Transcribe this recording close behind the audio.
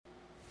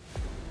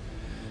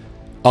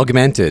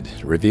Augmented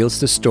reveals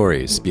the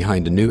stories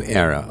behind a new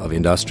era of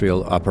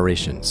industrial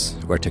operations,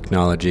 where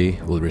technology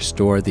will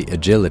restore the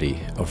agility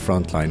of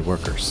frontline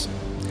workers.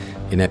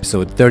 In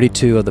episode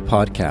 32 of the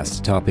podcast,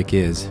 the topic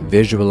is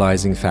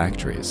Visualizing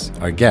Factories.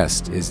 Our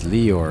guest is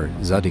Lior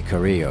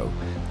Zadicario,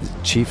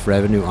 Chief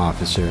Revenue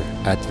Officer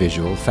at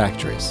Visual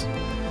Factories.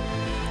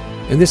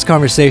 In this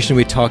conversation,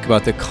 we talk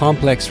about the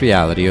complex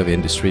reality of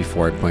Industry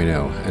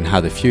 4.0 and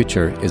how the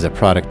future is a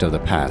product of the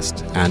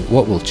past, and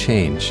what will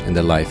change in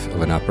the life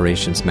of an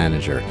operations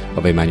manager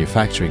of a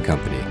manufacturing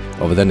company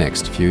over the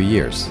next few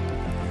years.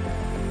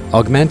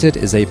 Augmented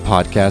is a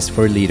podcast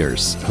for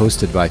leaders,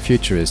 hosted by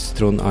futurist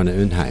Trond Arne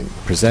Undheim,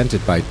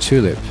 presented by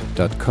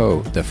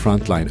Tulip.co, the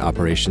frontline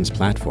operations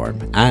platform,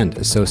 and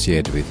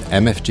associated with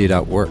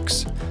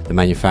MFG.works, the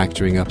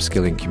manufacturing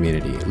upskilling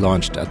community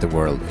launched at the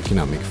World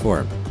Economic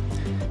Forum.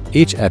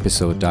 Each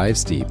episode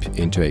dives deep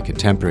into a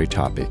contemporary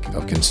topic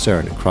of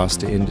concern across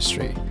the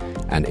industry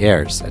and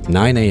airs at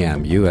 9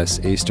 a.m.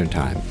 U.S. Eastern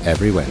Time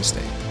every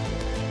Wednesday.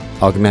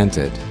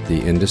 Augmented, the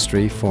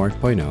Industry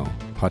 4.0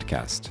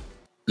 podcast.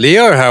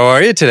 Lior, how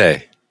are you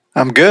today?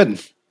 I'm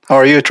good. How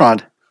are you,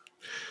 Trond?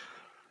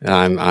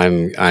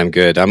 I'm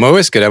good. I'm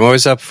always good. I'm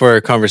always up for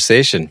a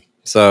conversation.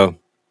 So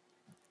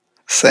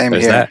same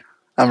here. That.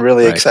 I'm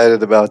really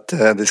excited about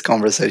this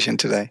conversation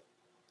today.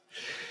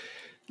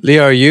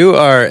 Lior, you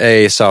are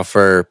a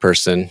software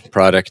person,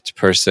 product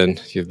person.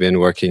 You've been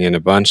working in a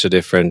bunch of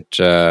different,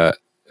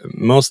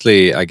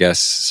 mostly, I guess,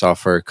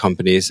 software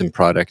companies and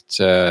product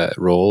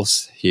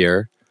roles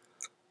here.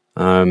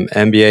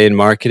 MBA in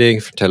marketing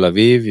from Tel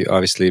Aviv. You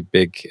obviously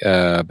big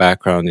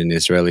background in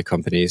Israeli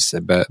companies,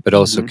 but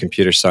also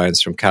computer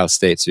science from Cal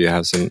State. So you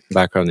have some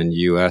background in the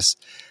US.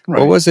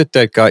 Right. What was it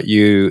that got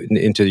you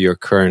into your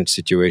current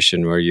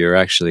situation where you're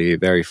actually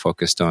very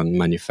focused on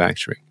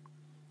manufacturing?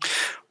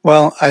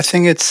 Well, I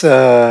think it's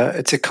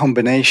a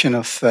combination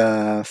of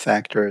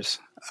factors.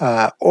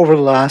 Over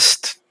the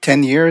last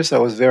 10 years, I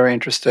was very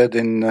interested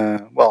in,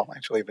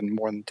 actually even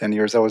more than 10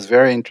 years, I was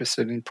very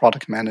interested in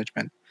product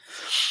management.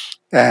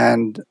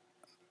 And,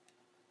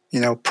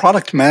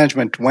 product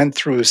management went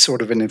through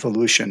sort of an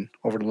evolution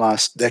over the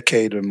last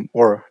decade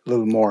or a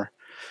little more.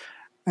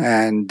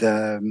 And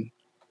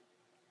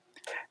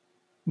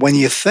when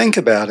you think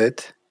about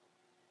it,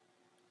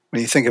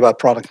 when you think about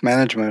product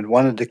management,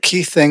 one of the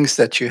key things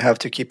that you have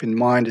to keep in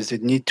mind is you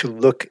need to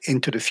look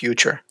into the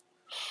future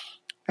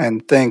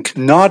and think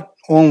not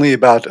only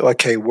about,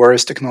 where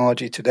is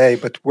technology today,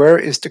 but where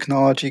is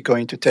technology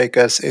going to take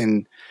us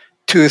in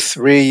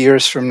 2-3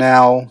 years from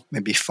now,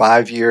 maybe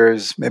 5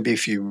 years, maybe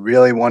if you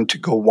really want to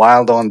go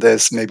wild on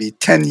this, maybe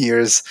 10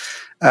 years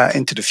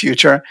into the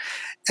future.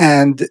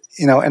 And,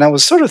 and I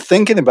was sort of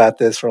thinking about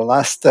this for the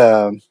last,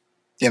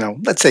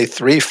 let's say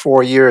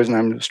 3-4 years, and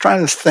I'm just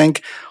trying to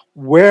think,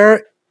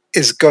 where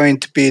is going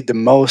to be the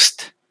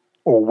most,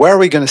 or where are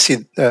we going to see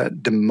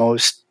the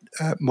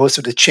most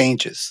of the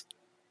changes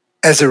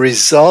as a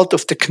result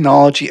of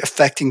technology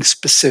affecting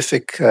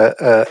specific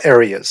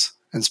areas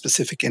and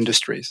specific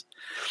industries?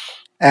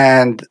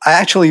 And I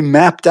actually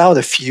mapped out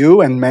a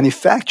few, and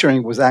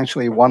manufacturing was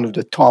actually one of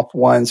the top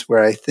ones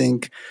where I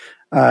think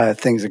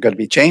things are going to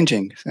be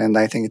changing. And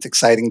I think it's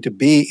exciting to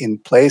be in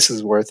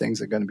places where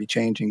things are going to be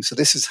changing. So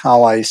this is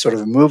how I sort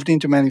of moved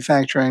into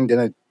manufacturing. Then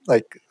it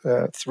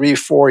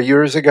 3-4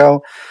 years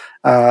ago,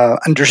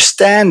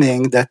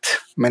 understanding that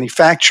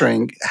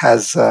manufacturing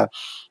has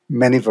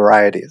many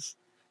varieties.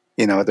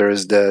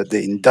 There's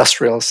the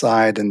industrial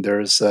side, and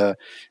there's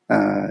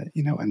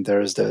and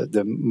there's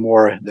the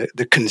more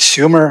the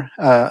consumer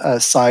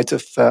side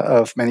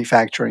of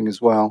manufacturing as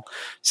well.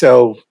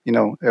 So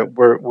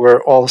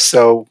we're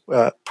also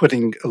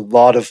putting a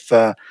lot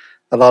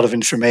of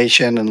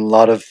information and a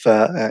lot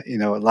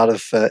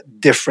of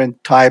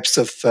different types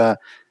of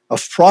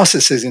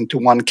processes into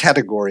one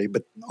category,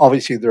 but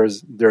obviously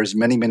there's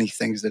many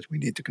things that we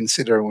need to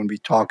consider when we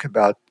talk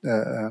about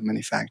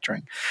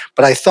manufacturing.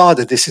 But I thought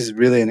that this is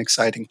really an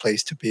exciting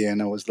place to be, and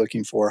I was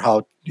looking for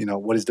how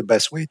what is the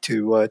best way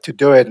to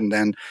do it, and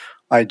then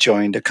I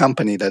joined a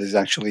company that is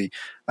actually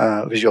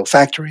Visual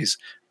Factories,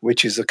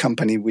 which is a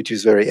company which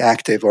is very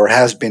active or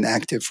has been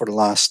active for the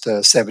last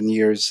 7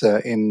 years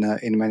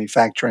in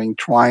manufacturing,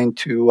 trying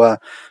to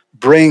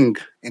bring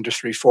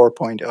Industry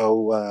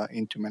 4.0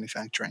 into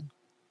manufacturing.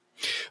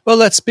 Well,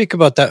 let's speak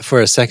about that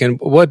for a second.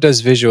 What does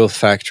Visual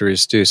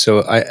Factories do?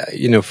 So,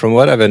 from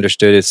what I've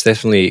understood, it's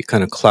definitely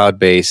kind of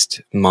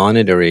cloud-based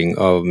monitoring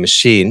of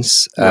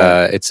machines.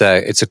 Right. It's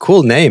a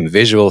cool name,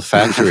 Visual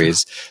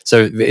Factories.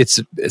 So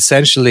it's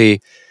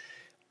essentially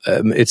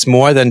it's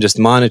more than just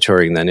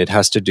monitoring. Then it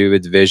has to do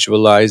with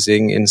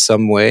visualizing in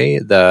some way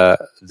the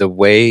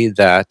way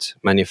that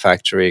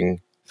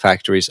manufacturing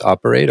factories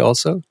operate.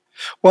 Also,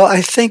 well,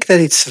 I think that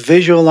it's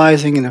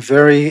visualizing in a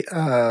very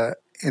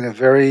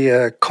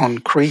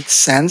concrete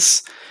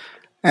sense.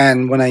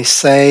 And when I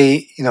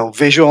say,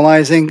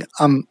 visualizing,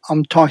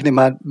 I'm talking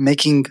about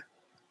making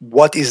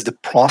what is the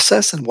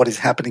process and what is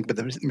happening with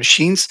the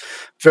machines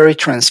very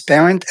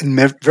transparent and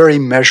very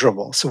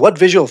measurable. So what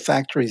Visual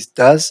Factories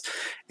does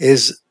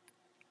is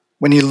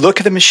when you look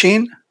at a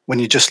machine, when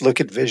you just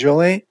look at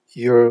visually,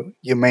 you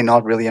may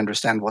not really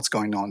understand what's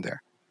going on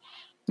there.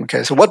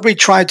 Okay, so what we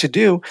try to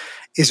do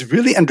is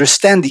really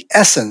understand the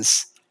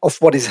essence of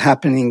what is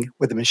happening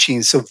with the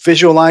machine. So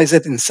visualize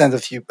it instead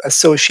of you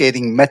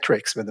associating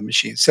metrics with the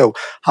machine. So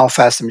how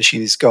fast the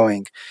machine is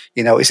going,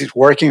 is it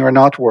working or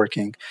not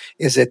working?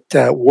 Is it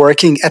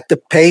working at the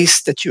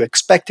pace that you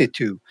expect it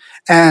to?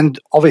 And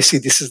obviously,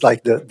 this is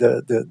like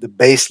the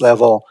base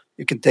level.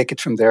 You can take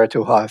it from there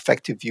to how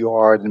effective you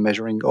are in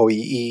measuring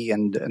OEE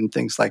and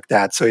things like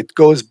that. So it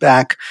goes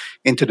back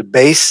into the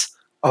base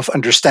of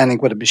understanding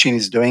what a machine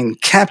is doing,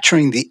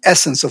 capturing the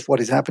essence of what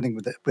is happening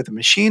with the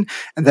machine,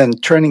 and then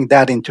turning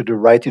that into the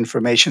right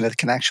information that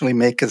can actually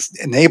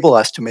enable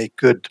us to make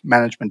good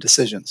management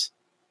decisions.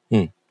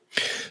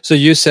 So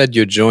you said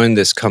you joined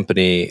this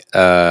company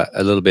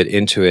a little bit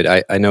into it.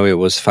 I know it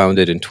was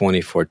founded in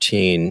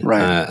 2014,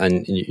 right.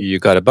 And you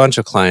got a bunch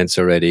of clients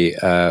already.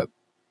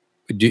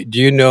 Do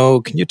you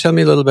know? Can you tell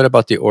me a little bit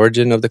about the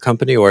origin of the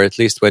company, or at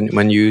least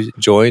when you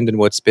joined, and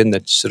what's been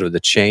the sort of the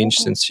change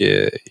since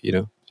you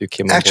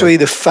came on Actually,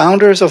 board? the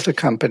founders of the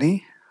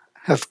company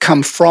have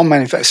come from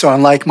manufacturing. So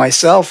unlike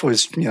myself,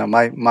 who's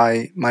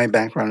my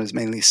background is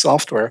mainly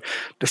software,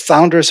 the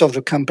founders of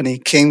the company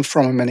came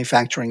from a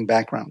manufacturing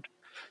background.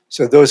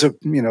 So those are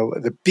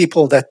the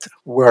people that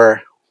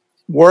were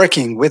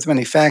working with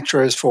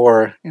manufacturers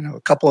for a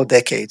couple of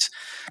decades,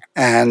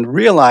 and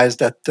realized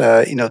that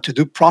to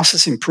do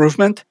process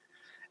improvement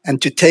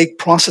and to take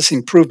process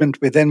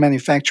improvement within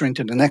manufacturing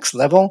to the next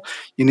level,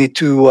 you need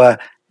to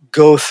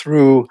go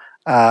through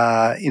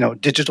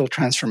digital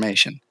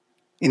transformation.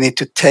 You need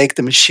to take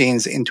the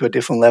machines into a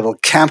different level,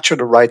 capture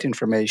the right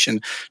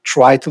information,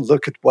 try to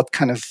look at what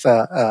kind of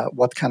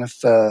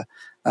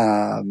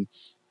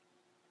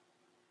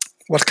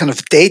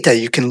data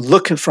you can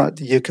look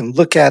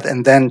at,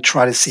 and then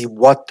try to see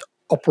what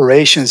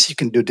operations you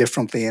can do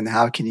differently and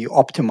how can you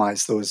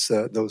optimize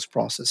those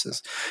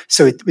processes.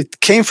 So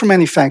it came from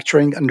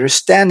manufacturing,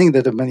 understanding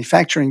that the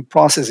manufacturing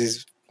process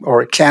is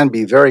or can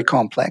be very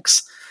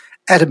complex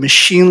at a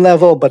machine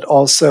level, but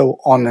also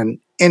on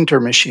an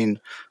inter-machine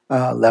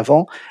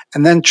level,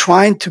 and then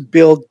trying to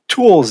build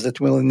tools that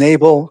will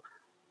enable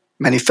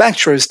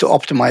manufacturers to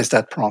optimize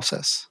that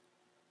process.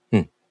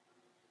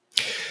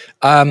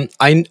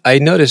 I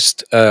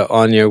noticed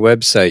on your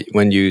website,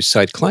 when you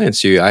cite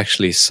clients, you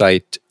actually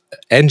cite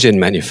engine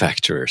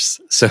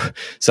manufacturers. So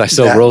I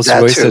saw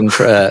Rolls-Royce and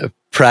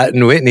Pratt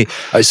and Whitney.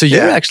 So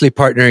you're actually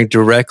partnering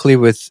directly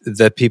with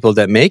the people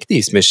that make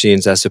these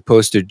machines, as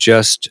opposed to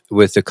just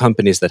with the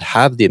companies that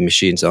have the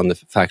machines on the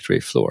factory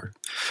floor.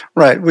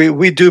 Right.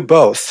 We do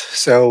both.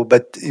 So,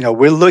 but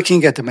we're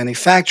looking at the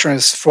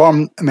manufacturers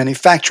from a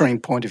manufacturing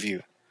point of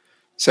view.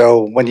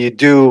 So when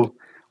you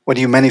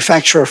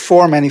manufacture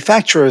for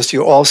manufacturers,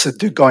 you also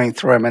do going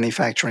through a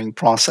manufacturing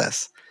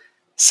process.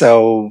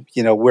 So,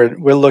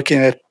 we're looking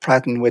at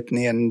Pratt &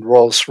 Whitney and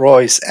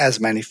Rolls-Royce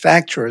as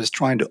manufacturers,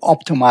 trying to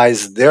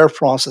optimize their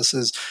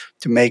processes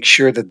to make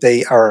sure that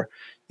they are,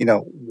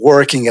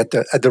 working at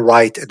the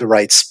right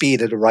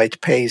speed, at the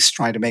right pace,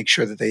 trying to make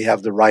sure that they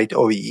have the right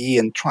OEE,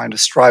 and trying to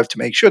strive to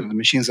make sure that the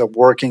machines are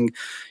working,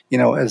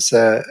 as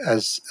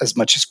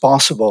much as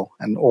possible,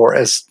 or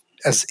as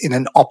in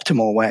an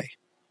optimal way.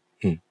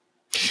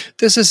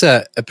 This is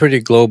a pretty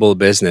global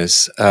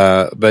business,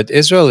 but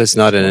Israel is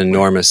not an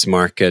enormous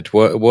market.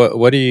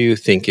 What are you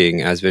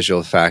thinking as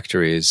Visual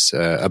Factories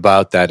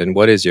about that, and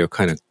what is your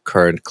kind of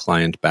current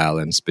client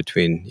balance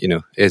between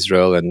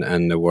Israel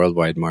and the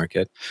worldwide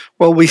market?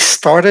 Well, we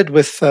started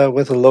with a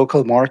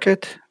local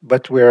market,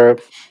 but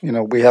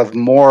we have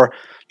more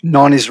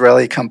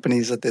non-Israeli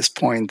companies at this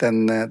point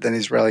than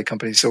Israeli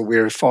companies. So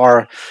we're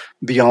far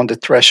beyond the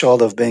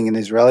threshold of being an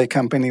Israeli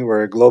company.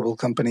 We're a global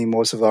company.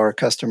 Most of our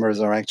customers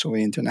are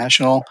actually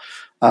international,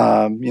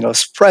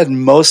 spread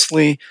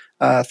mostly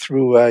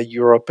through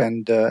Europe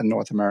and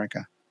North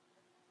America.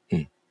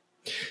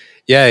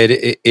 Yeah,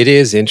 it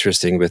is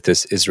interesting with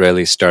this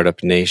Israeli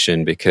startup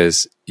nation,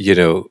 because,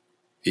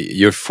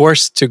 you're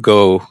forced to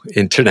go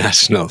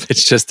international.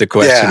 It's just a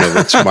question of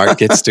which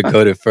markets to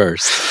go to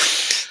first.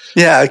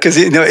 Yeah, because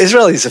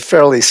Israel is a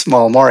fairly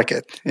small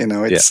market.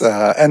 It's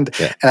and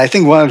I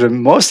think one of the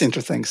most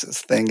interesting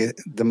thing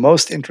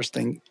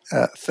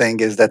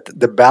is that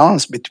the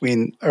balance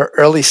between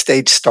early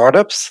stage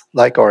startups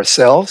like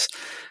ourselves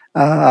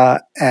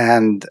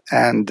and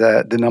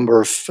the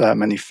number of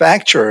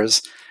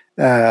manufacturers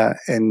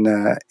in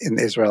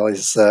Israel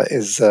is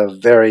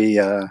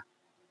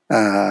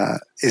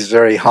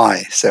very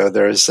high. So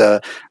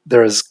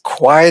there's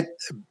quite.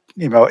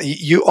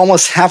 You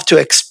almost have to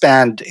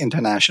expand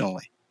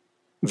internationally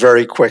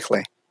very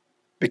quickly,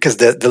 because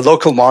the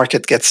local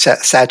market gets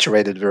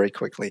saturated very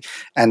quickly.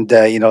 And,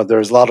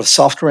 there's a lot of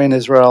software in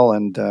Israel,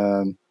 and,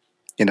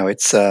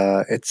 it's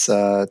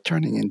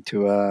turning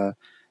into a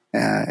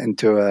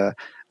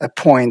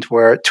point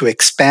where to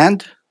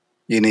expand,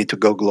 you need to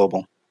go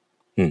global.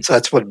 So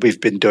that's what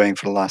we've been doing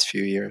for the last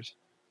few years,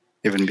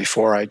 even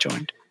before I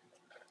joined.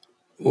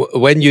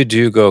 when you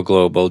do go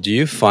global, do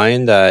you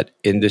find that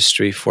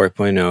Industry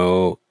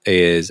 4.0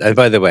 is, and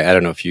by the way, I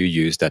don't know if you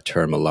use that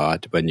term a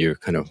lot when you're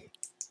kind of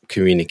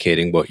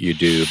communicating what you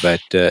do,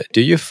 but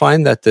do you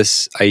find that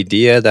this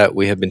idea that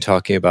we have been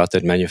talking about,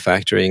 that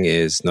manufacturing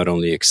is not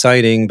only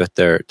exciting, but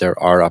there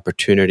are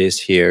opportunities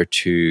here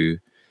to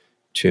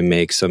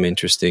make some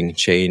interesting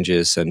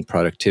changes and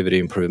productivity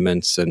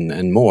improvements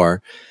and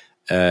more?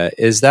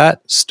 Is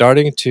that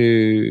starting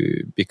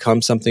to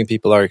become something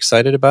people are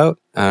excited about,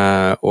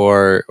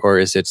 or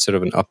is it sort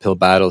of an uphill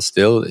battle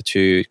still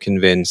to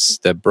convince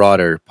the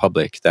broader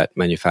public that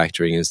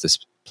manufacturing is this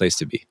place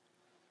to be?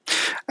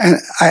 And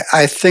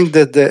I think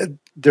that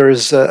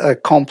there's a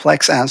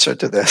complex answer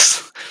to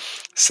this.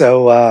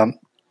 So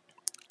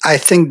I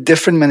think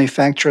different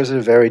manufacturers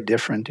are very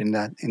different in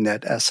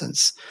that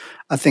essence.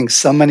 I think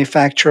some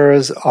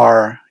manufacturers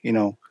are,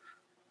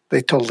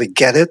 they totally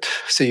get it.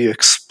 So you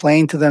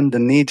explain to them the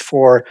need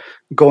for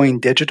going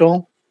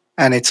digital,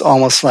 and it's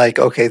almost like,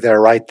 okay,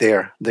 they're right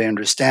there. They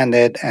understand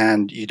it,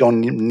 and you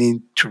don't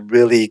need to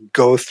really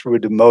go through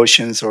the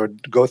motions or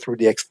go through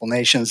the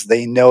explanations.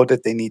 They know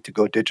that they need to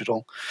go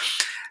digital.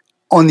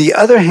 On the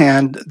other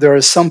hand, there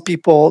are some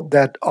people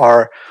that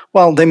are,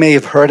 well, they may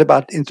have heard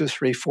about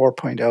Industry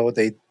 4.0.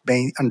 They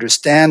may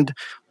understand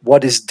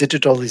what is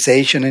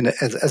digitalization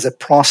as a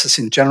process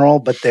in general,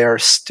 but they are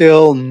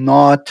still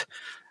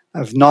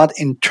have not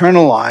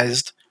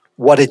internalized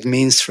what it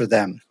means for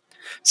them.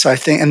 So I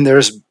think, and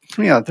there's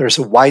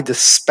a wide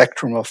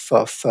spectrum of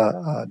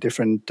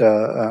different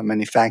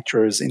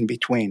manufacturers in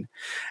between.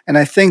 And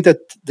I think that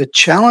the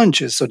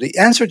challenges, so the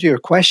answer to your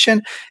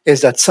question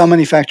is that some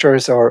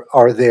manufacturers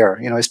are there,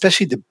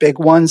 especially the big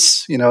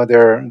ones,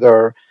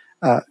 they're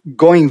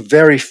going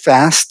very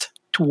fast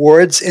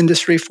towards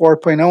Industry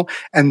 4.0.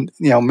 And,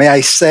 may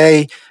I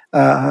say,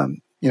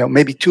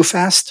 maybe too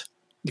fast,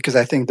 because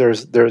I think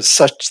there's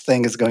such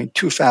thing as going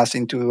too fast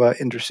into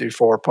Industry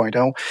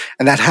 4.0.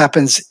 And that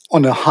happens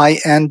on the high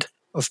end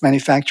of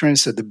manufacturing.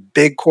 So the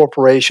big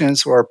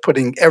corporations who are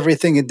putting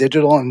everything in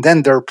digital, and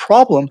then their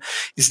problem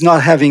is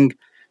not having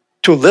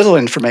too little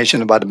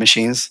information about the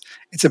machines.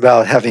 It's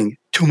about having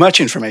too much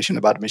information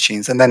about the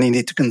machines, and then you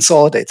need to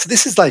consolidate. So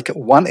this is like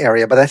one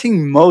area, but I think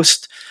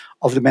most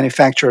of the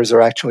manufacturers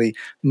are actually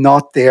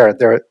not there.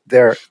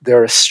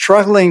 They're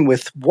struggling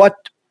with what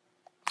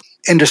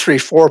Industry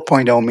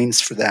 4.0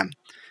 means for them.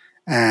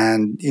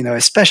 And,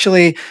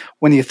 especially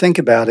when you think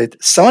about it,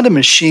 some of the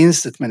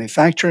machines that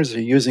manufacturers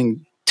are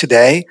using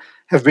today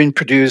have been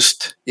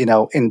produced, in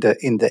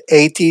the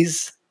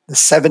 80s, the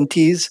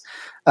 70s,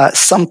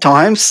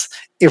 sometimes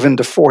even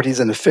the 40s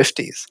and the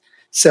 50s.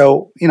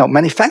 So,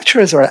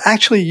 manufacturers are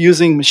actually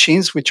using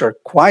machines which are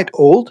quite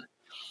old,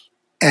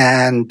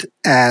 and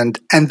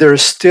they're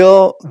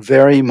still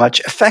very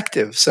much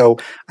effective. So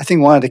I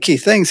think one of the key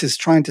things is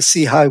trying to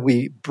see how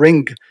we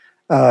bring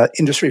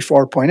Industry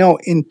 4.0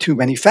 into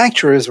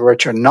manufacturers,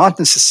 which are not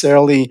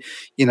necessarily,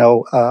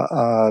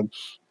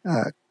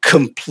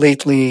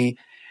 completely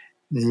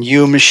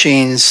new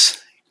machines,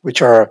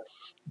 which are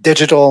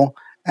digital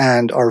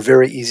and are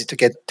very easy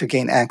to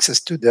gain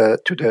access to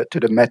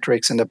the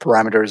metrics and the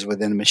parameters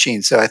within the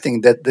machine. So I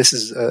think that this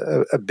is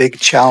a big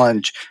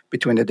challenge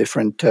between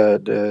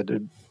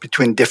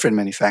between different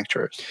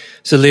manufacturers.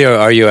 So, Leo,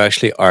 are you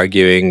actually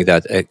arguing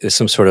that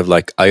some sort of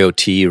like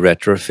IoT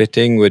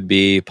retrofitting would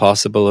be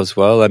possible as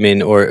well? I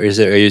mean, or are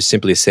you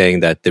simply saying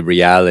that the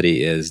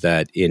reality is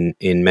that in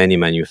many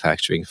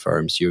manufacturing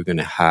firms, you're going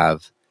to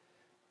have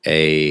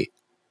a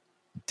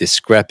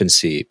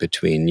discrepancy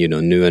between,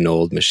 new and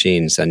old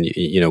machines, and,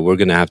 we're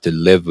going to have to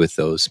live with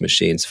those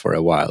machines for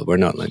a while. We're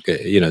not like,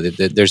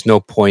 there's no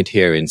point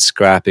here in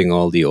scrapping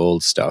all the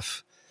old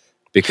stuff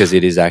because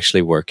it is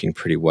actually working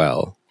pretty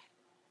well.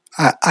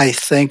 I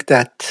think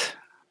that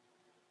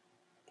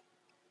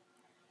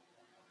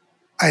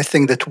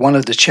one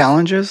of the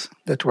challenges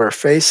that we're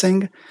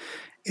facing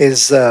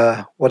is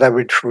what I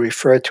would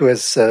refer to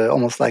as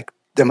almost like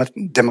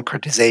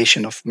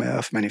democratization of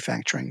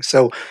manufacturing.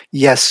 So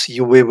yes,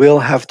 we will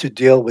have to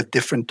deal with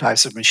different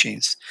types of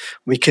machines.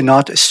 We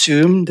cannot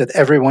assume that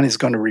everyone is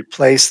going to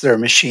replace their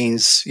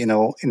machines, in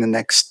the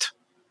next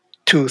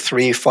 2,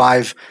 3,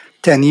 5,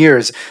 10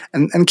 years.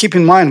 And keep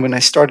in mind, when I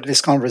started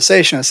this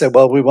conversation, I said,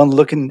 well, we want to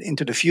look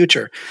into the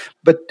future.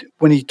 But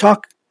when you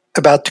talk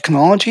about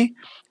technology,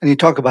 and you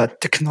talk about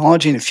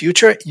technology in the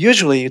future,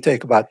 usually you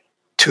take about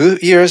 2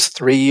 years,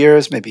 3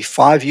 years, maybe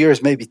 5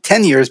 years, maybe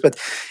 10 years. But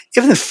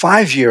even the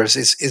 5 years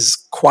is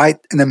quite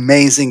an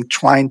amazing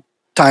time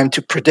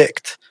to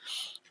predict.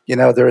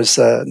 There's,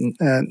 I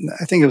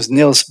think it was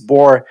Niels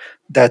Bohr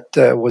that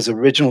was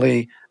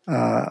originally,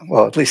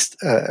 well, at least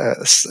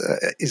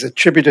is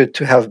attributed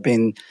to have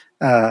been,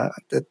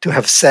 to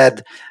have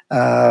said,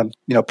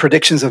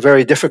 predictions are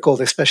very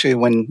difficult, especially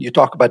when you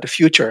talk about the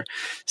future.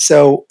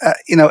 So,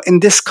 in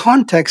this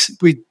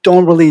context, we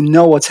don't really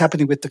know what's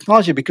happening with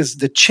technology because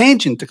the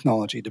change in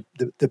technology,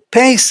 the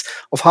pace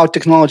of how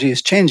technology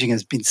is changing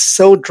has been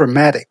so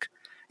dramatic.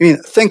 I mean,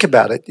 think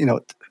about it.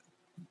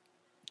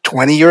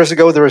 20 years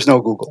ago, there was no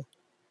Google,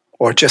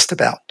 or just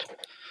about.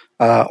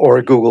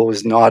 or Google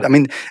was not. I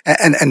mean,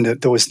 and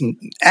there was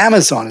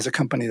Amazon as a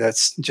company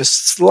that's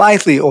just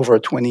slightly over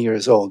 20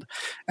 years old.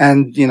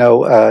 And,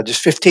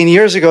 just 15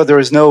 years ago, there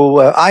was no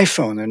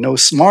iPhone and no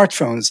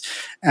smartphones.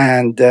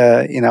 And,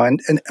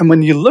 and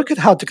when you look at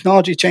how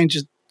technology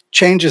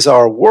changes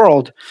our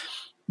world,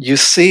 you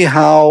see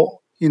how,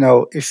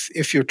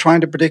 if you're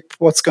trying to predict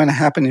what's going to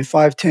happen in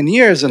 5-10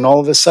 years, and all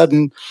of a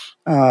sudden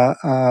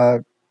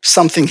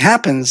something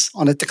happens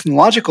on the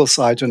technological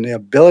side, on the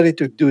ability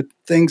to do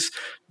things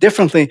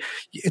differently,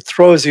 it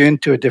throws you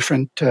into a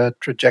different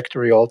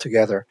trajectory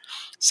altogether.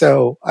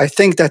 So I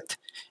think that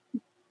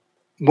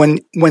when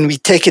we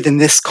take it in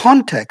this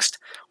context,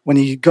 when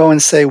you go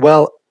and say,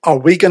 well, are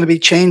we going to be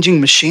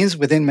changing machines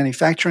within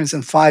manufacturing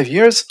in 5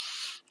 years?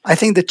 I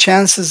think the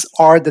chances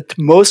are that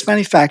most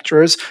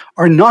manufacturers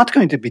are not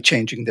going to be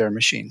changing their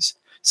machines.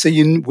 So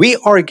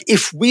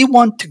if we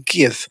want to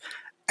give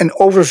an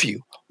overview,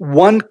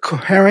 one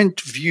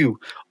coherent view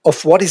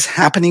of what is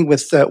happening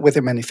with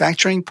the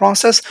manufacturing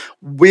process,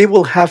 we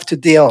will have to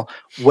deal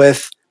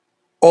with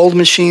old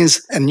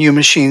machines and new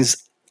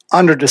machines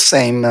under the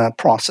same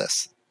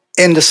process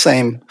in the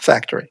same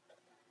factory.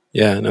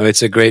 Yeah, no,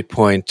 it's a great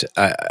point.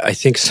 I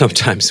think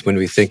sometimes when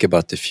we think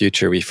about the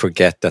future, we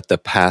forget that the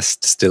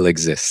past still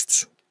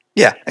exists.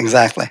 Yeah,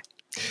 exactly.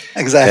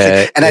 And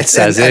that happens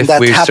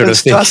sort of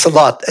to us a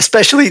lot,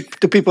 especially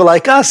to people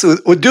like us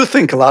who do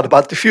think a lot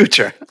about the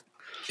future.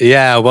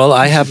 Yeah, well,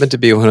 I happen to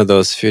be one of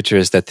those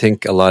futurists that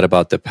think a lot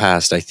about the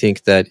past. I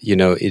think that,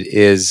 it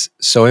is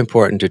so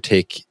important to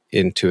take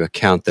into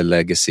account the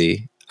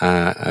legacy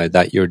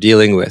that you're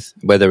dealing with,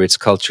 whether it's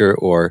culture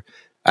or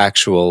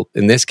actual,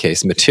 in this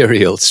case,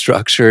 material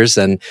structures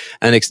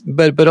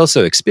but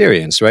also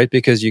experience, right?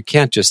 Because you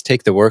can't just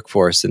take the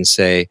workforce and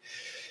say,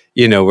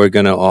 we're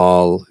going to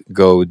all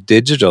go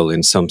digital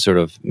in some sort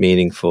of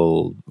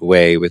meaningful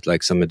way with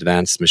like some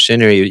advanced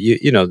machinery.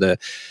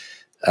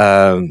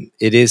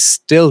 It is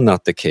still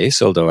not the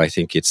case, although I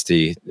think it's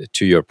to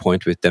your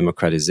point with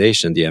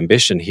democratization, the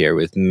ambition here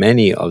with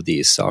many of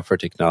these software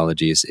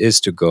technologies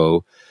is to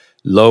go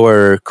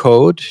lower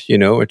code,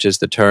 which is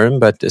the term,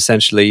 but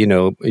essentially,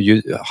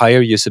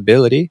 higher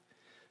usability,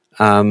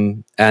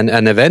 and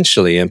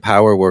eventually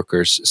empower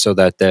workers so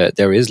that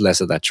there is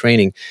less of that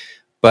training.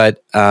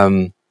 But,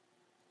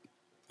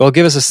 well,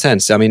 give us a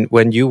sense. I mean,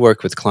 when you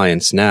work with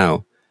clients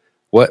now,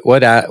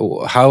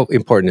 how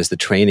important is the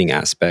training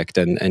aspect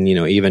and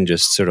even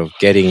just sort of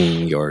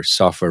getting your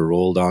software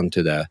rolled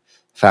onto the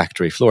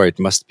factory floor? It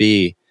must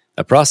be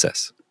a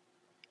process.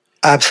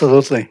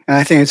 Absolutely. And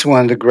I think it's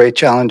one of the great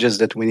challenges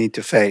that we need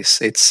to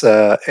face.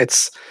 I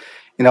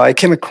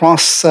came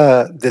across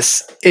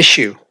this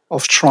issue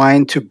of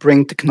trying to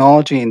bring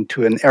technology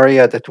into an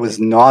area that was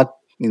not,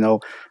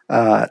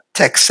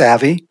 tech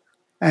savvy.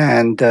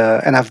 And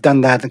I've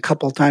done that a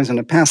couple of times in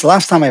the past. The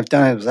last time I've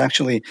done it was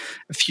actually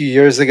a few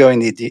years ago in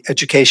the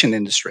education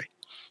industry.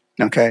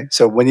 Okay,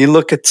 so when you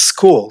look at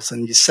schools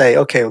and you say,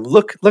 okay,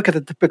 look at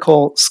a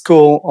typical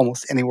school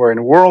almost anywhere in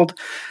the world,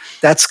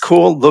 that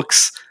school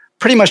looks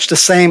pretty much the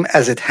same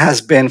as it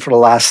has been for the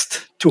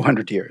last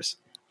 200 years.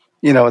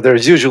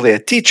 There's usually a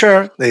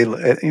teacher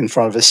in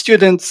front of the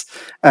students,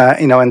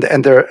 and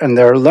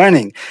they're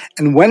learning.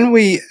 And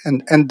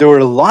and there were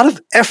a lot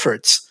of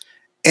efforts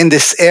in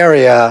this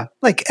area,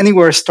 like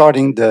anywhere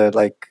starting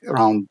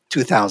around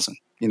 2000.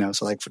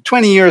 So like for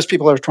 20 years,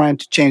 people are trying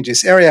to change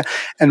this area.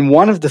 And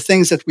one of the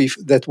things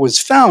that was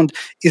found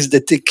is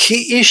that the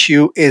key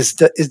issue is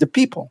the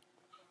people.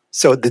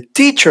 So the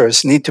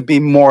teachers need to be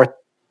more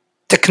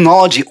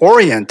technology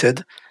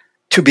oriented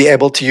to be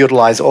able to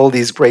utilize all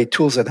these great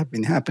tools that have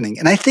been happening.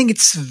 And I think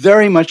it's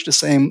very much the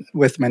same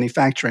with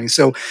manufacturing.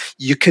 So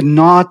you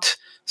cannot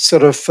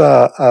sort of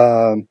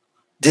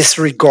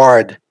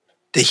disregard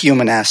the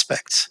human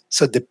aspects.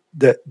 So the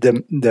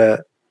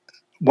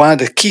one of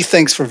the key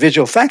things for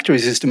visual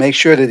factories is to make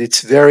sure that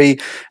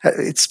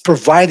it's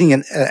providing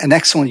an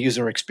excellent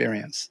user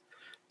experience.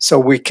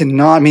 So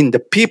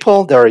the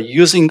people that are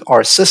using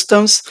our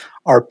systems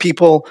are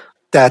people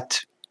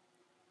that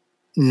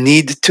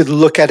need to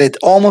look at it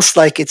almost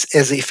like it's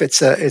as if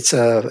it's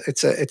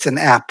an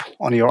app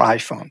on your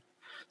iPhone.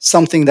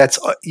 Something that's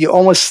you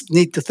almost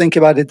need to think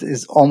about it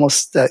is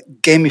almost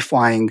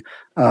gamifying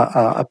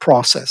a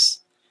process.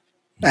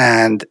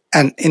 And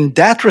in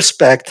that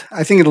respect,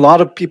 I think a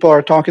lot of people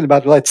are talking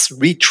about let's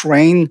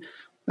retrain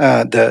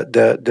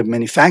the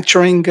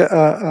manufacturing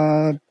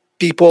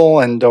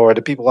people or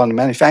the people on the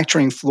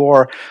manufacturing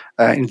floor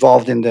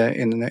involved in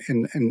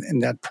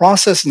that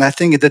process. And I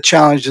think the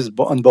challenge is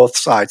on both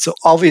sides. So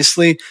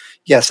obviously,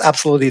 yes,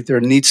 absolutely,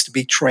 there needs to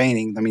be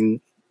training. I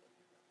mean,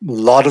 a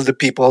lot of the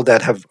people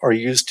that are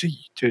used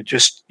to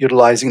just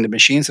utilizing the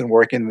machines and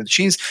working with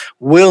machines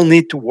will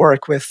need to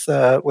work with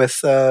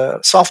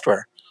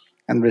software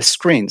and with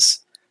screens.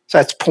 So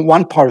that's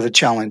one part of the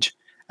challenge.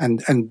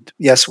 And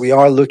yes, we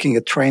are looking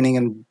at training,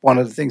 and one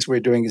of the things we're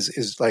doing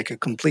is like a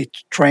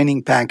complete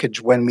training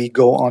package when we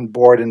go on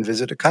board and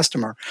visit a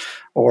customer,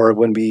 or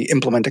when we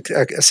implement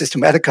a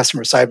system at a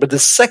customer side. But the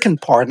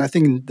second part, and I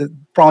think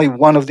probably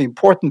one of the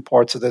important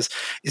parts of this,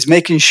 is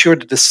making sure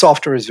that the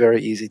software is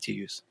very easy to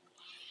use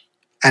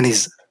and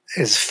is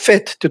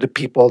fit to the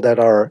people that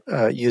are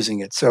using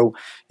it. So,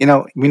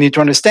 we need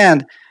to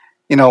understand,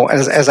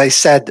 as I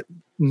said,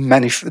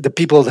 the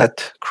people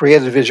that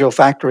created Visual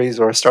Factories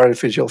or started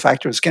Visual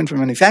Factories came from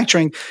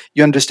manufacturing.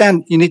 You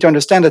need to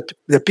understand that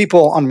the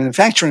people on the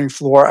manufacturing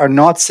floor are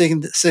not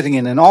sitting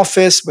in an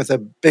office with a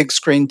big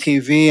screen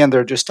TV and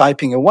they're just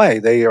typing away.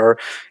 They are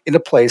in a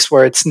place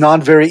where it's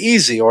not very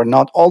easy, or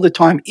not all the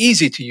time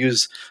easy, to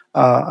use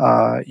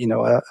a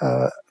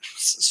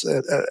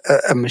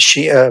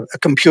machine, a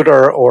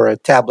computer or a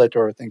tablet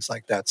or things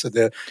like that. So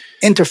the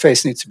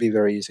interface needs to be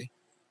very easy.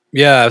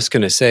 Yeah, I was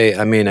going to say,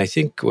 I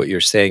think what you're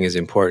saying is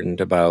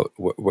important about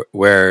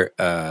where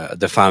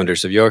the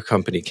founders of your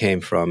company came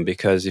from,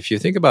 because if you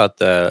think about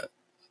the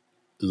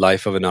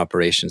life of an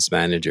operations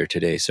manager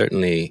today,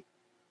 certainly,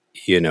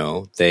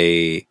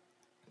 they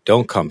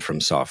don't come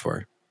from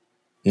software.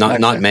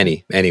 Not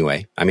many,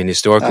 anyway. I mean,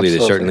 historically, Absolutely.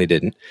 They certainly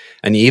didn't.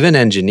 And even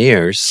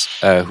engineers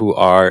who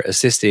are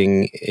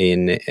assisting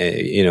in,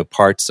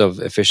 parts of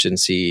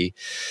efficiency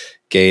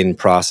gain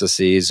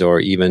processes, or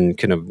even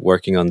kind of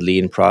working on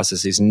lean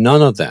processes,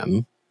 none of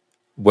them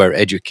were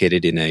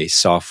educated in a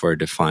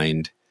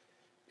software-defined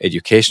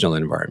educational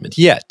environment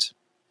yet.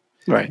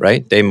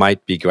 Right? They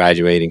might be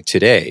graduating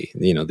today,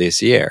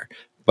 this year.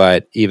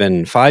 But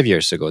even 5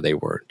 years ago, they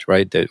weren't,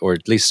 right? Or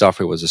at least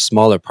software was a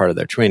smaller part of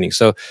their training.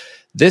 So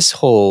this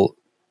whole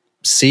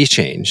sea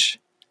change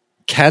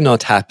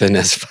cannot happen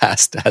as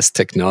fast as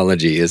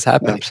technology is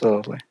happening.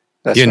 Absolutely.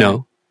 That's right.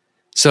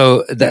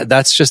 So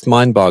that's just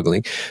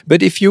mind-boggling.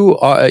 But if you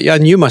are,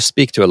 and you must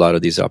speak to a lot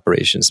of these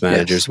operations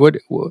managers, yes.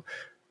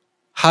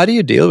 How do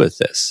you deal with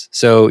this?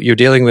 So you're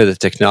dealing with a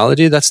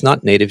technology that's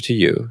not native to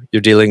you. You're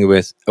dealing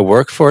with a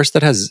workforce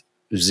that has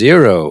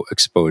zero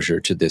exposure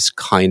to this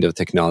kind of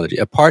technology,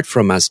 apart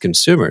from as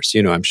consumers.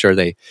 I'm sure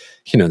they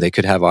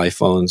could have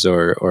iPhones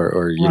or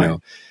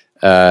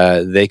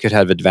they could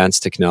have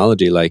advanced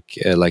technology like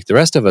the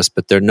rest of us,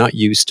 but they're not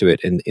used to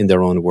it in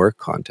their own work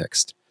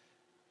context.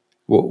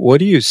 What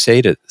do you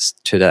say to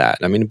that?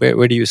 I mean,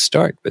 where do you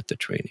start with the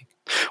training?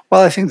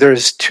 Well, I think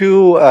there's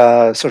two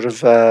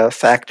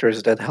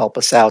factors that help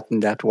us out in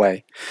that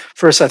way.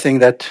 First, I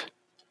think that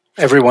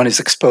everyone is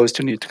exposed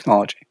to new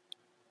technology.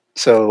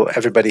 So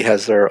everybody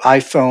has their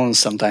iPhones.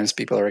 Sometimes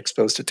people are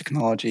exposed to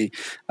technology.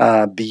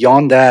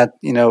 Beyond that,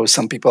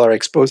 some people are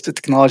exposed to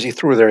technology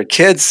through their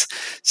kids.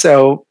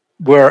 So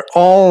we're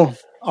all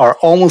are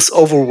almost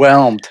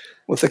overwhelmed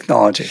with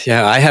technology.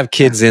 Yeah, I have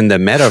kids in the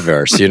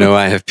metaverse.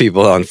 I have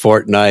people on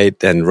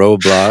Fortnite and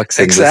Roblox.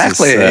 And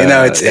exactly.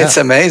 It's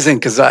amazing,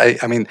 because I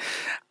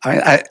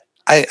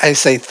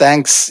say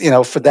thanks,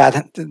 for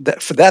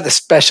that,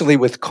 especially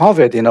with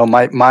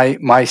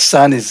COVID. My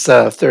son is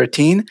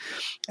 13,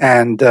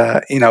 and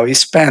he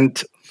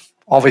spent,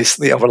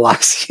 obviously, over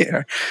last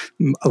year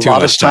a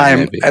lot of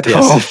time at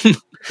home.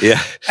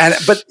 Yeah,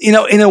 but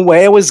in a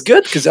way, it was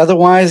good, because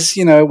otherwise,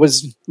 it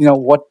was,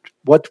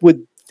 what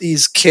would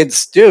these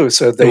kids do?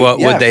 So what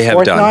would they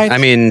have done? I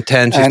mean,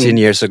 10, 15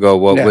 years ago,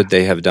 what would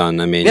they have done?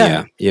 I mean,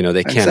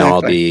 they can't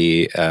all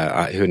be,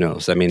 who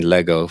knows? I mean,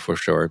 Lego for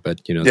sure, but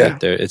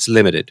it's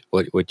limited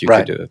what you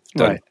could do.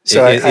 Right.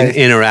 So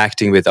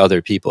interacting with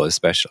other people,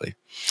 especially.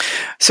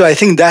 So I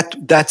think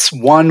that's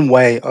one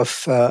way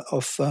of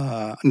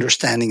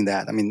understanding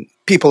that. I mean,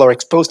 people are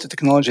exposed to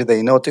technology.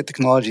 They know that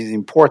technology is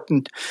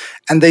important,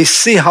 and they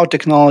see how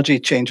technology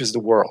changes the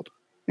world.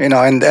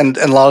 And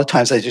a lot of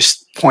times, I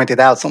just pointed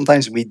out,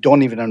 sometimes we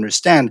don't even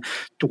understand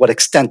to what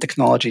extent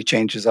technology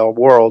changes our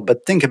world.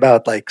 But think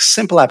about like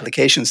simple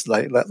applications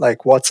like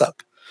WhatsApp.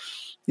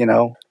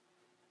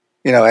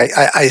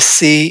 I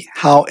see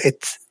how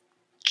it.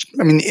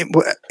 I mean,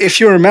 if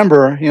you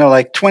remember,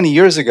 like 20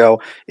 years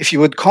ago, if you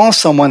would call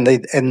someone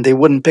and they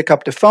wouldn't pick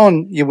up the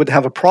phone, you would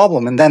have a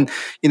problem. And then,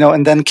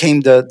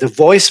 came the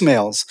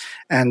voicemails,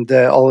 and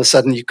all of a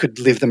sudden you could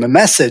leave them a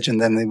message,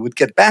 and then they would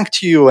get back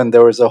to you. And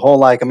there was a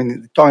whole,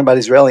 talking about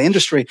Israeli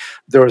industry,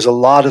 there was a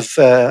lot of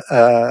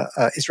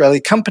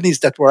Israeli companies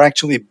that were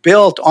actually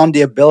built on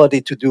the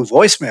ability to do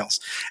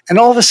voicemails. And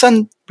all of a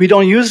sudden, we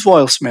don't use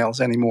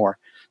voicemails anymore.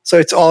 So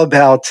it's all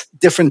about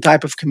different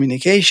type of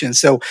communication.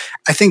 So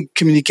I think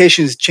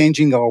communication is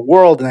changing our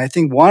world. And I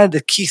think one of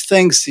the key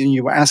things, and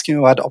you were asking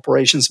about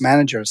operations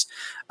managers,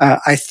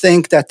 I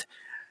think that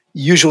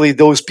usually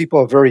those people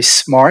are very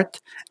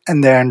smart,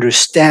 and they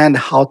understand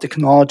how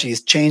technology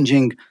is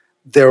changing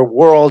their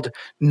world,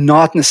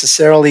 not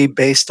necessarily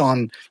based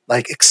on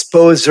like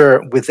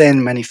exposure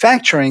within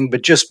manufacturing,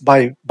 but just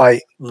by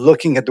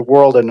looking at the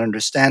world and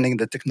understanding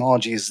that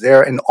technology is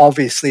there, and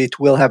obviously it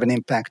will have an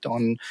impact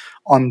on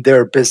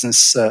their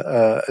business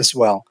as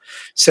well.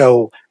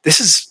 So this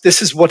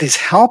is what is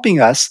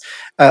helping us.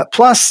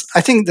 Plus,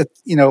 I think that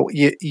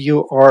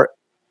you are,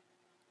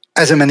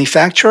 as a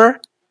manufacturer,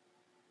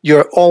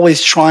 you're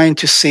always trying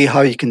to see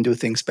how you can do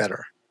things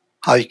better,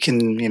 how you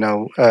can,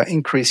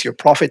 increase your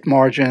profit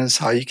margins,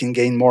 how you can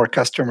gain more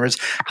customers,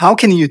 how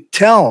can you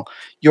tell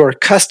your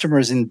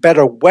customers in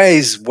better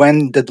ways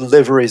when the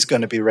delivery is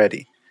going to be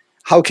ready.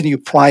 How can you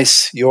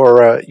price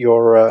your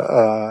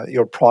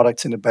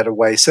products in a better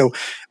way? So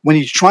when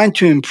you're trying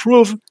to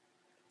improve,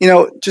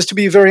 just to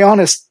be very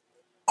honest,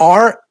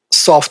 our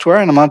software,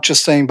 and I'm not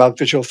just saying about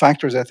visual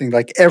factors, I think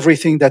like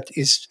everything that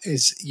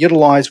is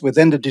utilized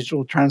within the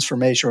digital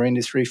transformation or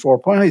Industry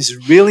 4.0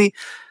 is really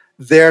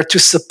there to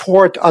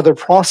support other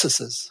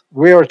processes.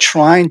 We are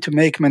trying to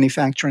make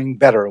manufacturing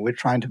better. We're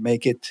trying to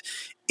make it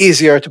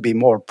easier, to be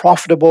more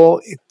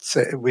profitable.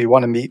 We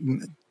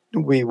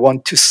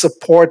want to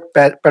support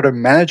better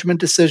management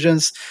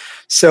decisions.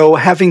 So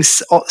having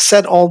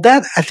said all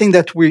that, I think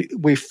that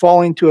we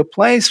fall into a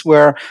place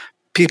where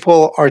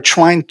people are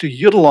trying to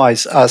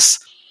utilize us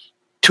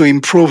to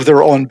improve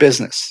their own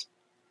business.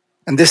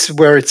 And this is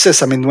where it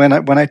says, I mean,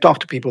 when I talk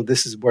to people,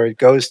 this is where it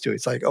goes to.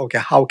 It's like, okay,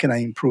 how can I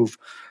improve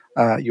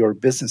your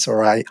business,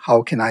 or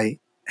how can I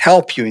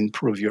help you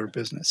improve your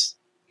business?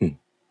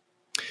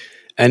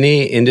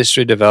 Any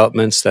industry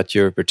developments that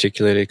you're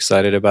particularly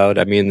excited about?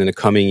 I mean, in the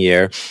coming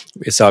year,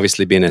 it's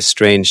obviously been a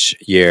strange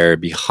year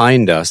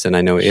behind us, and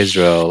I know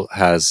Israel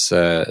has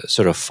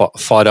sort of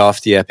fought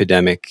off the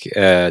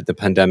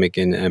pandemic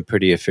in a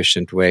pretty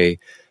efficient way.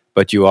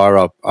 But you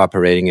are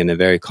operating in a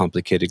very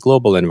complicated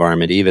global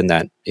environment, even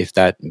that, if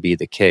that be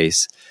the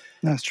case.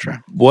 That's true.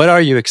 What are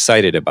you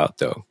excited about,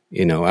 though?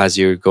 As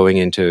you're going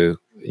into,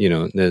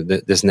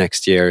 this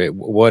next year,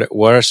 what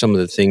are some of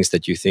the things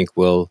that you think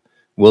will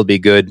be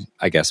good,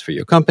 I guess, for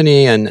your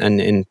company and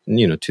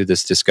to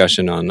this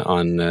discussion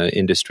on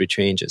industry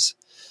changes?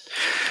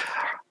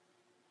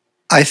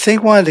 I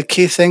think one of the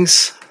key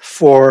things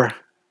for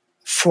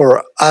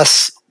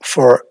us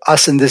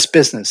in this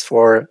business,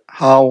 for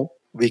how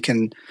we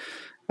can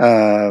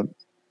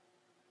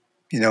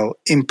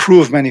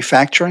improve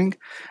manufacturing,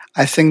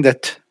 I think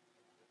that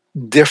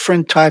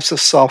different types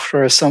of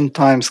software,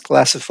 sometimes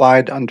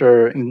classified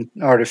under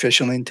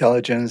artificial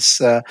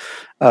intelligence,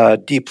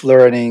 deep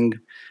learning,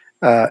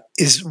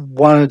 is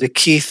one of the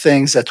key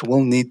things that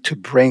we'll need to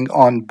bring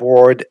on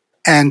board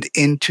and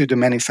into the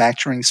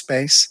manufacturing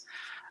space.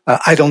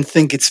 I don't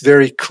think it's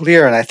very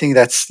clear, and I think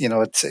that's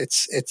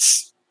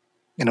it's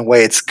in a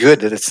way it's good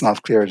that it's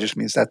not clear. It just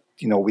means that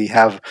we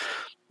have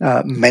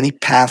many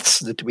paths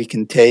that we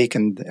can take,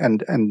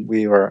 and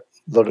we are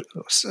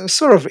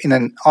sort of in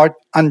an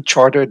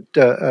uncharted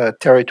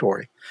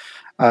territory.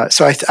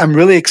 So I'm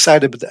really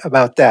excited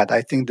about that.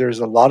 I think there's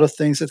a lot of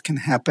things that can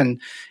happen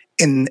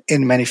in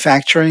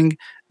manufacturing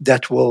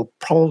that will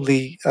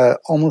probably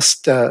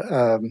almost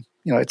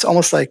it's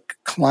almost like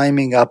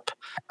climbing up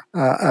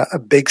a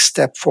big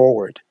step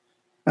forward,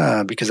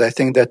 because I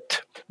think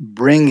that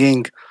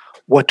bringing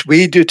what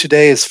we do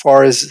today as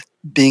far as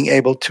being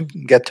able to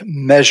get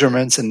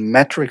measurements and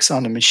metrics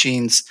on the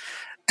machines,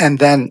 and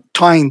then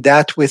tying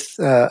that with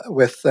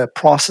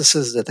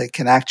processes that they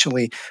can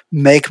actually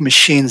make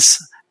machines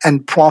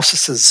and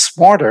processes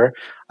smarter,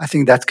 I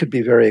think that could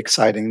be very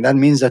exciting. That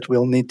means that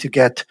we'll need to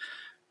get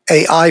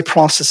AI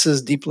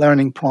processes, deep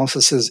learning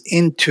processes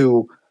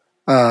into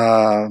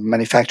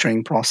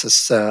manufacturing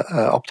process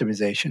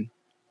optimization.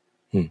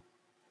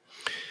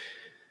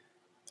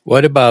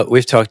 What about,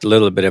 we've talked a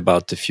little bit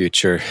about the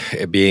future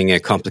being a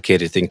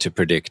complicated thing to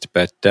predict,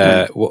 but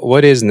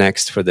what is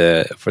next for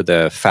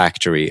the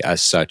factory as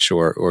such,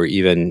 or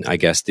even, I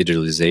guess,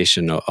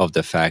 digitalization of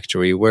the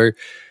factory? Where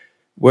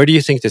do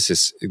you think this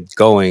is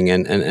going,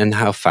 and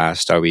how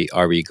fast are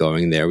we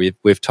going there?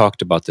 We've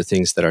talked about the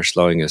things that are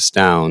slowing us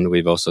down.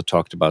 We've also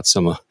talked about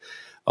some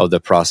of the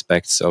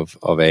prospects of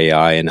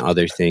AI and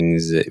other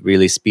things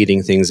really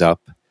speeding things up.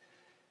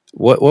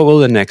 What will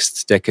the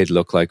next decade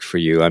look like for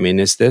you? I mean,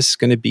 is this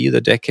going to be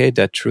the decade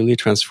that truly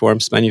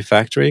transforms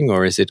manufacturing,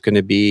 or is it going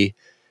to be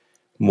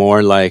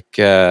more like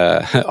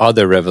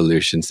other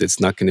revolutions? It's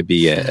not going to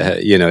be,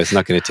 it's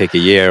not going to take a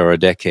year or a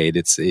decade.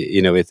 It's,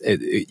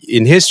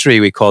 in history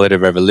we call it a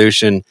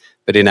revolution,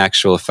 but in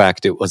actual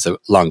fact, it was a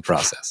long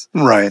process.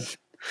 Right.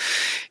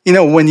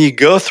 When you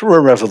go through a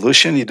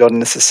revolution, you don't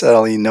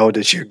necessarily know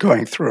that you're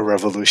going through a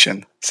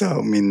revolution. So,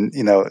 I mean,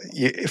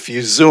 if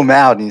you zoom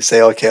out and you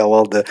say, okay,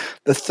 well, the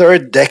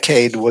third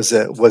decade was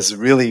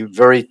really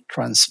very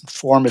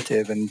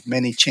transformative and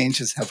many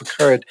changes have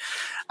occurred.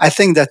 I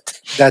think that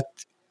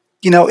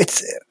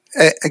it's,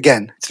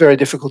 again, it's very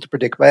difficult to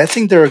predict, but I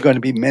think there are going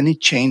to be many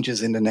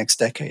changes in the next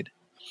decade.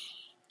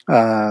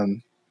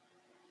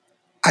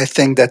 I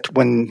think that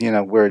when,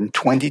 we're in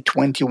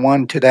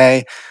 2021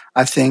 today,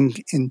 I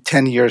think in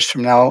 10 years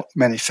from now,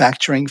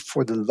 manufacturing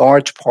for the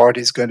large part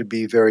is going to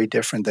be very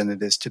different than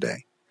it is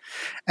today.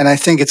 And I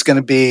think it's going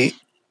to be,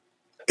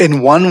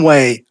 in one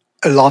way,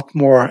 a lot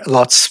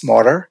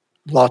smarter,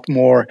 a lot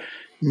more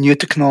new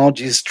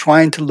technologies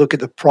trying to look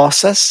at the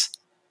process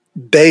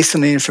based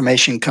on the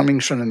information coming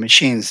from the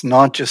machines,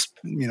 not just,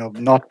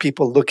 not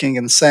people looking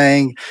and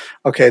saying,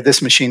 okay,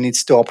 this machine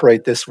needs to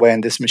operate this way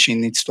and this machine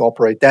needs to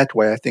operate that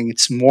way. I think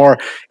it's more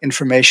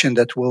information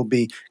that will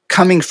be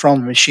coming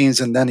from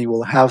machines, and then you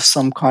will have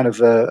some kind of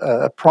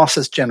a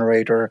process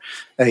generator,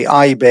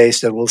 AI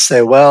based, that will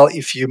say, well,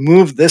 if you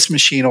move this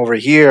machine over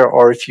here,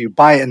 or if you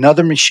buy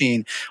another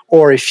machine,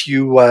 or if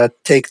you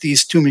take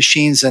these two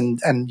machines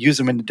and use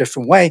them in a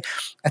different way.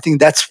 I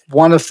think that's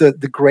one of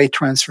the great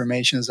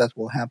transformations that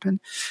will happen.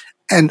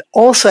 And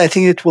also, I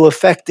think it will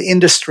affect the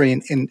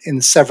industry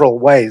in several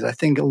ways. I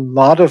think a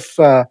lot of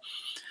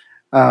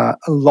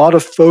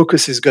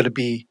focus is going to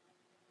be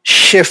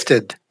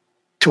shifted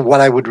to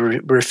what I would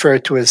refer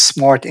to as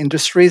smart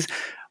industries,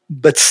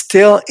 but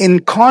still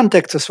in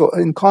context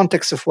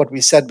of what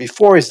we said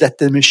before, is that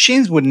the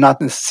machines would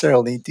not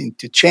necessarily need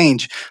to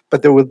change,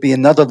 but there will be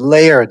another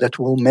layer that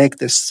will make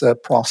this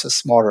process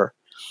smarter.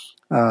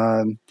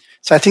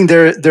 So I think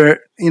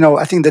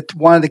I think that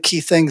one of the key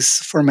things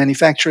for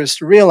manufacturers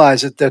to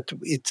realize is that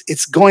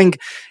it's going,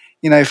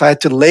 if I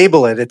had to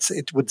label it,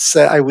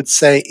 I would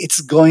say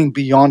it's going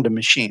beyond the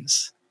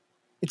machines.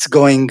 It's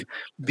going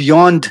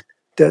beyond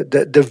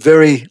the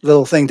very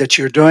little thing that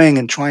you're doing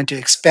and trying to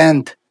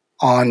expand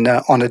on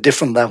a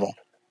different level.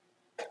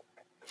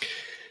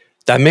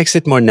 That makes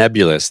it more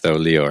nebulous, though,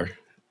 Lior.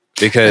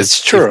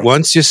 Because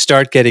once you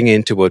start getting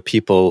into what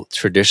people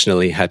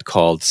traditionally had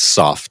called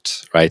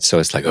soft, right? So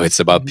it's like, it's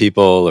about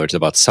people, or it's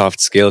about soft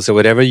skills, or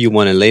whatever you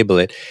want to label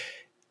it,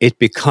 it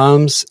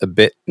becomes a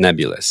bit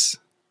nebulous.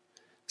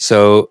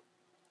 So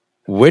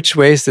which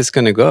way is this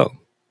going to go?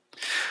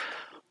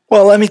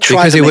 Well, let me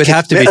try because to it make would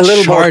have to be a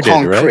little charted,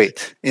 more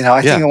concrete. Right?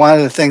 I think one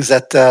of the things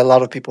that a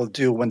lot of people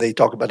do when they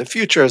talk about the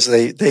future is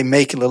they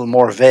make it a little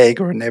more vague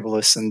or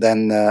nebulous, and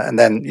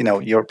then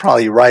you're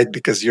probably right,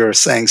 because you're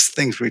saying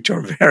things which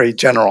are very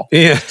general.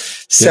 Yeah.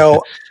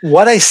 So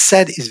what I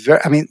said is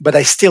but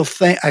I still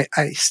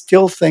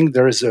think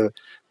there's a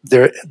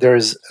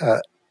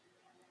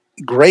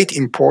great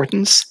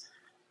importance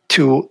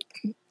to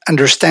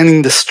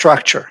understanding the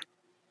structure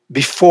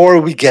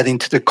before we get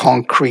into the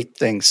concrete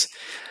things.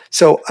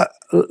 So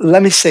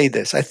let me say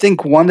this. I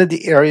think one of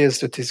the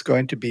areas that is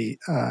going to be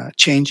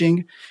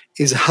changing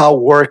is how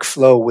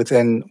workflow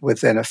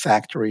within a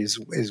factory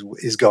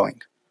is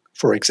going,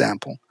 for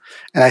example.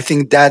 And I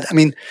think that,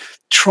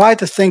 try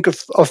to think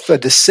of a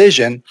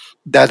decision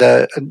that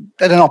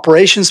an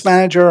operations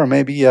manager, or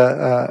maybe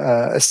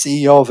a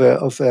CEO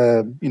of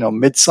a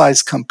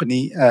mid-sized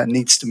company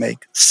needs to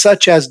make,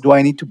 such as, do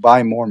I need to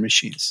buy more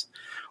machines?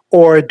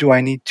 Or do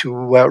I need to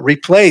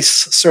replace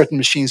certain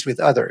machines with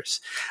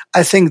others?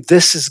 I think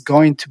this is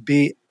going to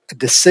be a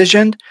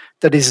decision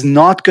that is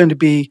not going to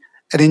be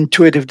an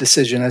intuitive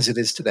decision as it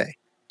is today.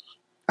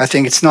 I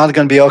think it's not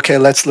going to be, okay,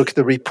 let's look at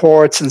the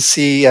reports and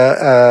see,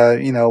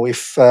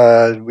 if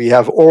we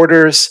have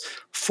orders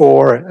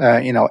for,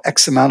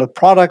 X amount of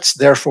products,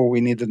 therefore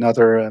we need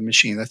another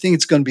machine. I think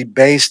it's going to be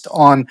based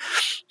on,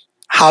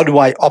 how do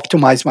I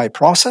optimize my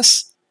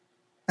process?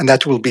 And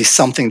that will be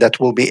something that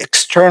will be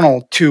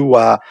external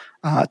to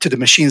the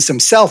machines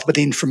themselves, but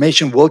the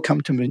information will come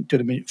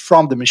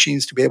from the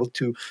machines to be able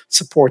to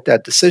support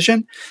that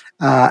decision.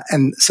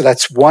 And so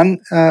that's one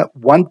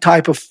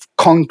type of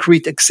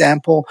concrete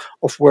example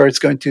of where it's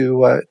going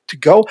to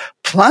go.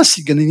 Plus,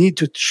 you're going to need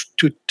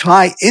to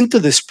tie into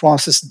this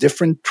process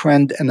different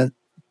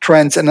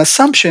trends and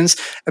assumptions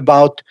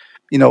about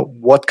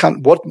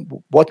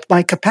what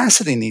my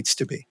capacity needs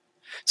to be.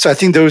 So I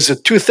think those are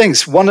two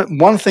things.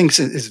 One thing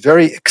is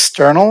very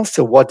external.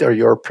 So what are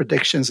your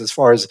predictions as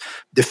far as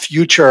the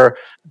future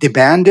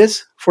demand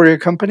is for your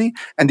company?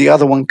 And the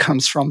other one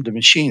comes from the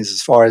machines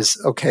as far as,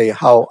 okay,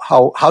 how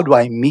do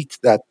I meet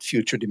that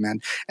future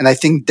demand? And I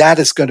think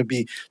those are going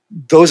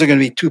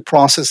to be two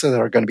processes that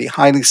are going to be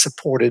highly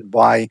supported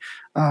by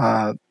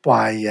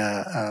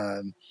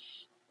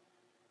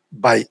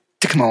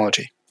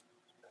technology,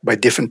 by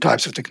different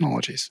types of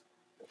technologies.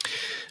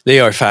 They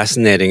are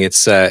fascinating.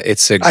 It's a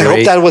great. I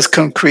hope that was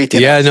concrete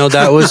enough. Yeah, no,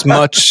 that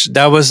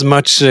was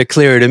much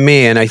clearer to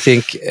me, and I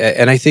think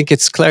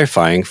it's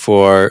clarifying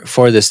for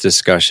this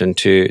discussion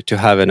to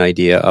have an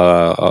idea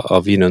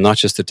of not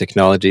just the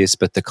technologies,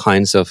 but the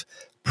kinds of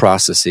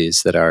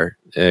processes that are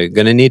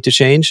going to need to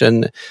change,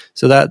 and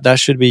so that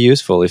should be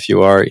useful if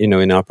you are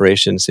in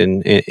operations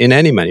in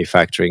any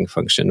manufacturing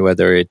function,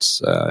 whether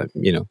it's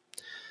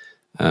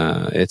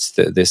it's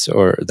this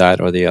or that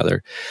or the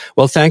other.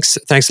 Well, thanks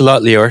a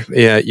lot, Lior.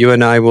 Yeah, you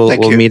and I will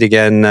meet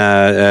again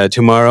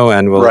tomorrow,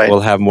 and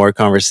we'll have more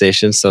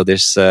conversations. So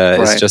this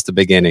is just the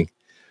beginning.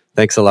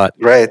 Thanks a lot.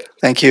 Great.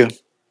 Thank you.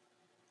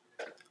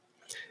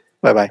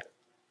 Bye-bye.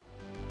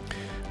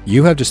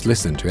 You have just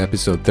listened to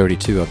episode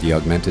 32 of the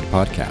Augmented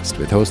Podcast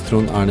with host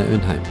Trond Arne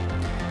Undheim.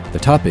 The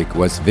topic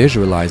was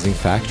visualizing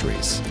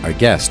factories. Our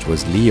guest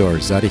was Lior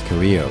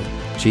Zaricarillo,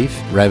 Chief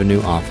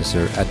Revenue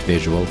Officer at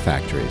Visual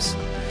Factories.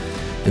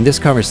 In this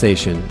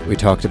conversation, we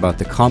talked about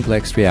the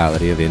complex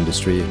reality of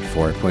Industry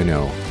 4.0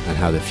 and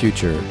how the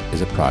future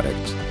is a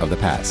product of the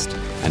past,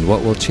 and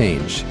what will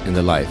change in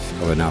the life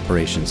of an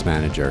operations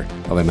manager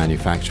of a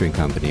manufacturing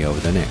company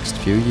over the next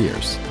few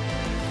years.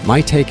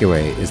 My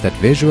takeaway is that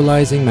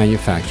visualizing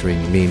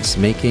manufacturing means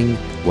making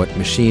what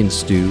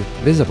machines do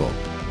visible.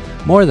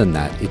 More than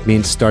that, it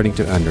means starting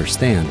to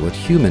understand what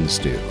humans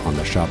do on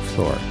the shop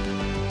floor.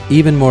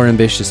 Even more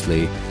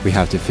ambitiously, we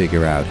have to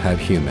figure out how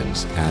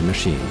humans and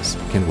machines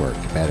can work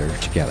better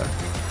together.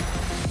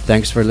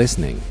 Thanks for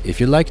listening. If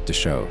you liked the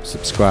show,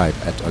 subscribe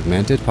at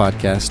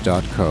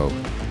augmentedpodcast.co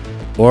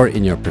or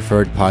in your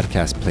preferred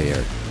podcast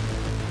player.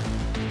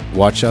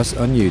 Watch us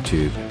on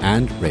YouTube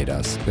and rate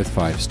us with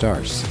 5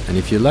 stars. And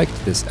if you liked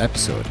this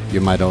episode,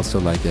 you might also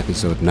like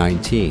episode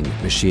 19,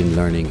 Machine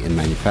Learning in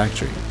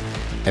Manufacturing,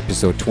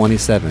 episode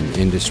 27,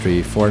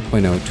 Industry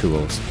 4.0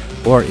 Tools,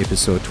 or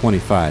episode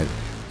 25,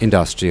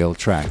 Industrial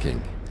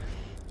Tracking.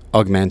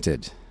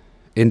 Augmented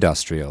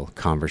Industrial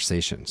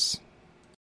Conversations.